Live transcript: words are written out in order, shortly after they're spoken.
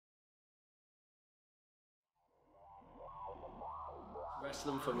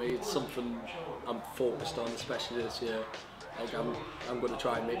Wrestling for me, it's something I'm focused on, especially this year. Like I'm going to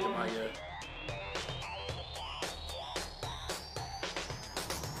try and make it my year.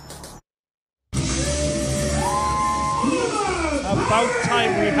 About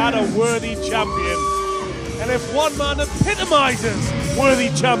time we had a worthy champion. And if one man epitomises worthy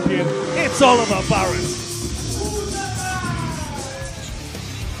champion, it's Oliver Barrett.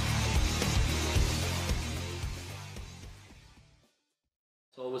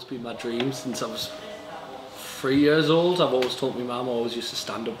 It's always been my dream since I was 3 years old. I've always told my mum, I always used to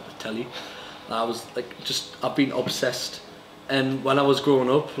stand up at the telly. And I was like, I've been obsessed. And when I was growing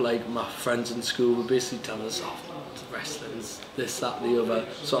up, like my friends in school would basically tell us, oh, wrestling's this, that, the other.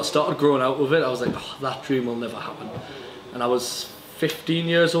 So I started growing out with it. I was like, oh, that dream will never happen. And I was 15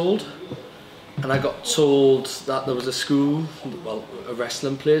 years old, and I got told that there was a school, well, a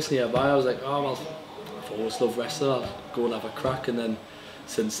wrestling place nearby. I was like, oh, well, I've always loved wrestling, I'll go and have a crack. And then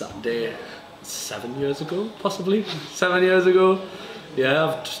since that day, 7 years ago, possibly, 7 years ago, yeah,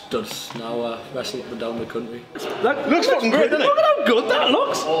 I've just done now wrestling up and down the country. That looks fucking great, doesn't it? Look at how good that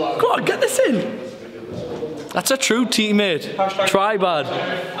looks. Go on, get this in. That's a true teammate. Try bad.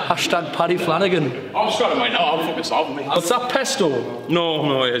 Hashtag Paddy Flanagan. I'm starting mine now, I'm fucking solving me. What's that, pesto?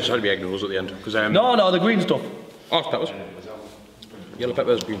 No, it just had to be egg noodles at the end. No, the green stuff. Oh, peppers. Yellow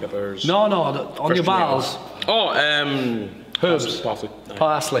peppers, green peppers. No, on your bars. Oh, herbs.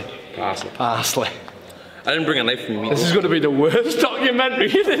 Parsley. Parsley. I didn't bring a knife for me meat. This is going to be the worst documentary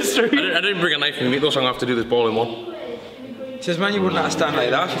in history. I didn't bring a knife for me meat, though, so I'm going to have to do this ball in one. Says, man, you wouldn't have to stand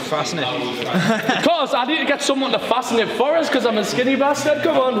like that, you'd fasten it. Because I need to get someone to fasten it for us, because I'm a skinny bastard.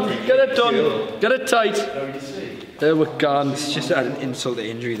 Come on, get it done. Get it tight. There we go. It's just an insult to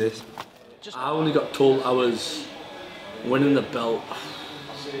injury, this. I only got told I was winning the belt,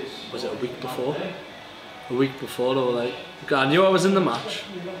 was it a week before? A week before, they were like, I knew I was in the match.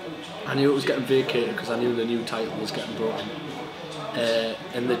 I knew it was getting vacated because I knew the new title was getting brought in.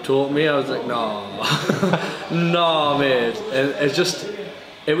 And they told me, I was like, no, no, mate. And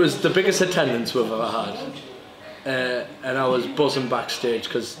it was the biggest attendance we've ever had. And I was buzzing backstage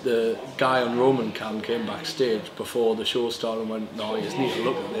because the guy on Roman Cam came backstage before the show started and went, no, you just need to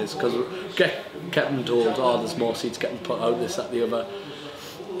look at this, because we kept them told, oh, there's more seats getting put out, this, that, the other.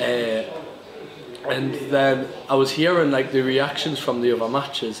 And then I was hearing like the reactions from the other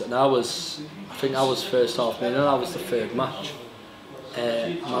matches, and I think I was first half minute, and I was the third match.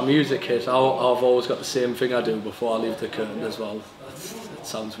 My music hit. I've always got the same thing I do before I leave the curtain as well. It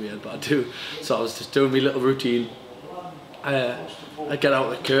sounds weird, but I do. So I was just doing my little routine. I get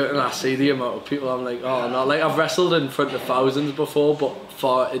out the curtain and I see the amount of people. I'm like, oh no, like I've wrestled in front of thousands before, but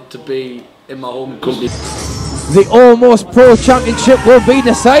for it to be in my home country. The Almost Pro Championship will be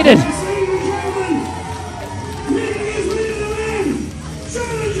decided.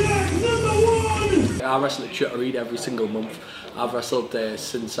 I wrestle at Cruiserweight every single month. I've wrestled there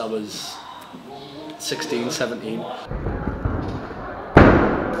since I was 16, 17. Well,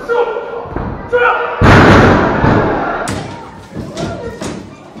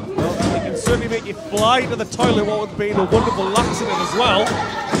 it can certainly make you fly to the toilet, what would be a wonderful accident as well. It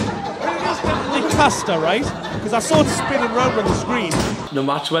is definitely caster, right? Because I saw it spinning round on the screen. The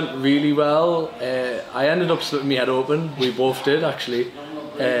match went really well. I ended up splitting my head open. We both did, actually.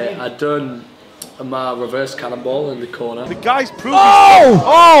 I'd done my reverse cannonball in the corner. The guy's proved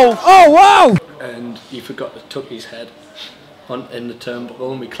Oh, wow! And he forgot to tuck his head in the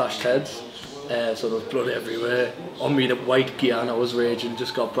turnbuckle, and we clashed heads. So there was blood everywhere. On me, the white gear, and I was raging.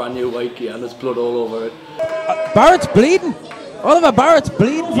 Just got brand new white gear, and there's blood all over it. Barrett's bleeding. Oliver Barrett's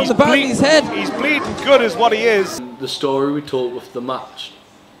bleeding from the back of his head. He's bleeding good is what he is. The story we told with the match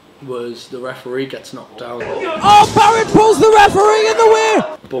was the referee gets knocked down. Oh, Barrett pulls the referee in the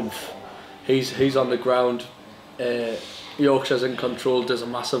way! Bump. He's on the ground. Yorkshire's in control, does a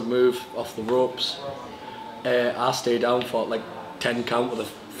massive move off the ropes. I stay down for like 10 count with the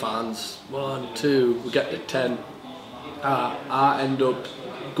fans. 1, 2, we get to 10. I end up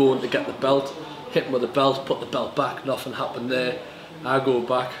going to get the belt, hit him with the belt, put the belt back, nothing happened there. I go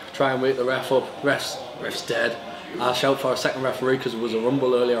back, try and wake the ref up, ref's dead. I shout for a second referee because it was a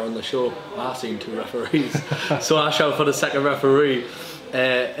rumble earlier on the show. I seen 2 referees. So I shout for the second referee.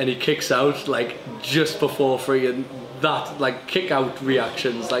 And he kicks out like just before 3, and that like kick out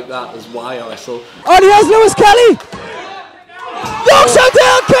reactions like that is why I wrestle. Oh, here's Lewis Kelly! Yorkshire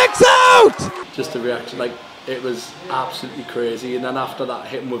kicks out! Just the reaction, like it was absolutely crazy. And then after that,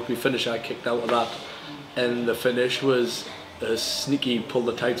 hit him with my finish, I kicked out of that, and the finish was a sneaky pull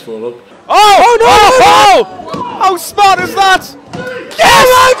the tights roll up. Oh no! Oh! How smart is that? Yes! Oh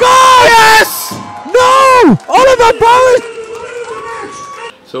my God! Yes! No! Oliver Barrett!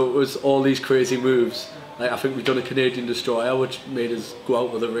 was all these crazy moves. Like I think we'd done a Canadian destroyer, which made us go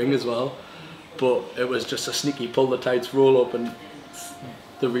out with a ring as well. But it was just a sneaky pull the tights, roll up, and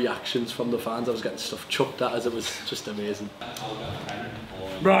the reactions from the fans. I was getting stuff chucked at us. It was just amazing.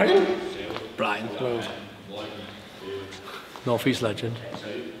 Brian. Well, North East legend.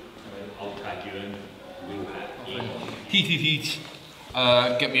 Heat.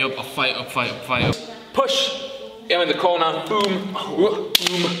 Get me up, I'll fight up. Push! Get in the corner, boom,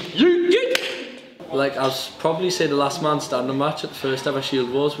 yeet. Like I was probably say the last man standing match at the first ever Shield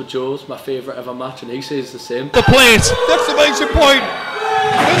Wars with Joe's my favourite ever match, and he says the same. The plate! That's the major point!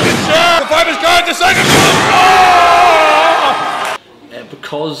 The fighter's going to second!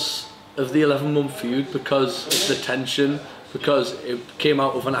 Because of the 11-month feud, because of the tension, because it came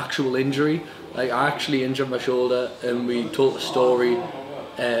out of an actual injury. Like I actually injured my shoulder, and we told the story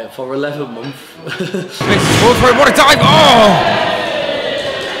for 11 months. What a time! Oh!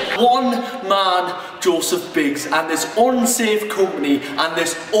 One man, Joseph Biggs, and this unsafe company and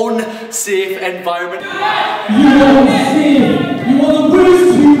this unsafe environment. You are safe. You are the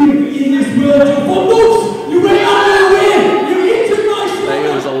worst human in this world. For months, you went out of the way. You eaten my Like,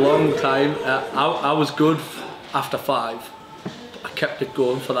 it was a long time. I was good after 5. I kept it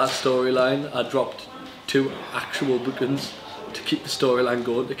going for that storyline. I dropped 2 actual bookings to keep the storyline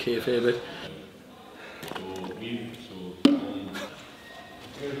going, to kayfabe it.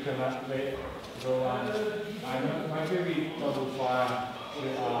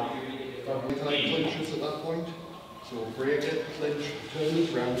 Clinches at that point, so break it, clinch, turn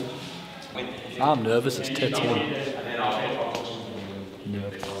it round. I'm nervous as tits.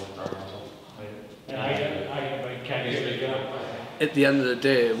 At the end of the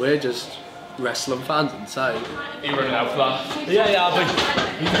day, we're just wrestling fans inside. You running out for that?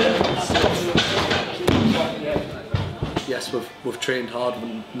 Yes, we've trained hard,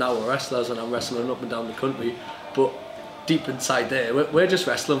 and now we're wrestlers, and I'm wrestling up and down the country. But deep inside there, we're just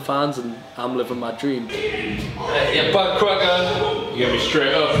wrestling fans, and I'm living my dream. Yeah, back cracker. You get me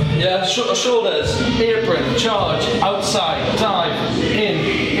straight up. Yeah, shoulders, apron, charge, outside, dive, in,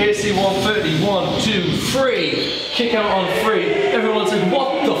 AC 130, 1, 2, 3. Kick out on 3. Everyone's like,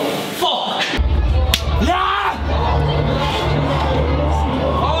 what the fuck? Yeah!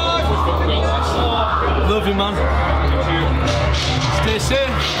 Love you, man. Stay safe.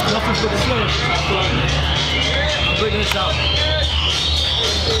 Nothing but the slow. I'm bringing this out.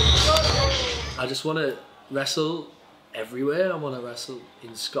 I just want to wrestle everywhere. I want to wrestle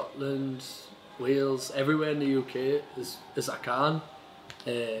in Scotland, Wales, everywhere in the UK as I can.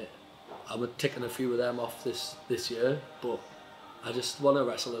 I'm taking a few of them off this year, but I just want to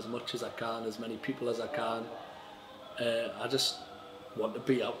wrestle as much as I can, as many people as I can. I just want to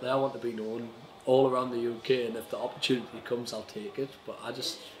be out there. I want to be known all around the UK, and if the opportunity comes, I'll take it. But I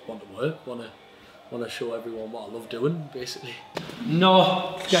just want to work. Want to show everyone what I love doing, basically.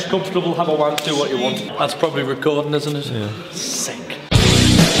 No, get comfortable, have a wank, do what you want. That's probably recording, isn't it? Yeah. Sick.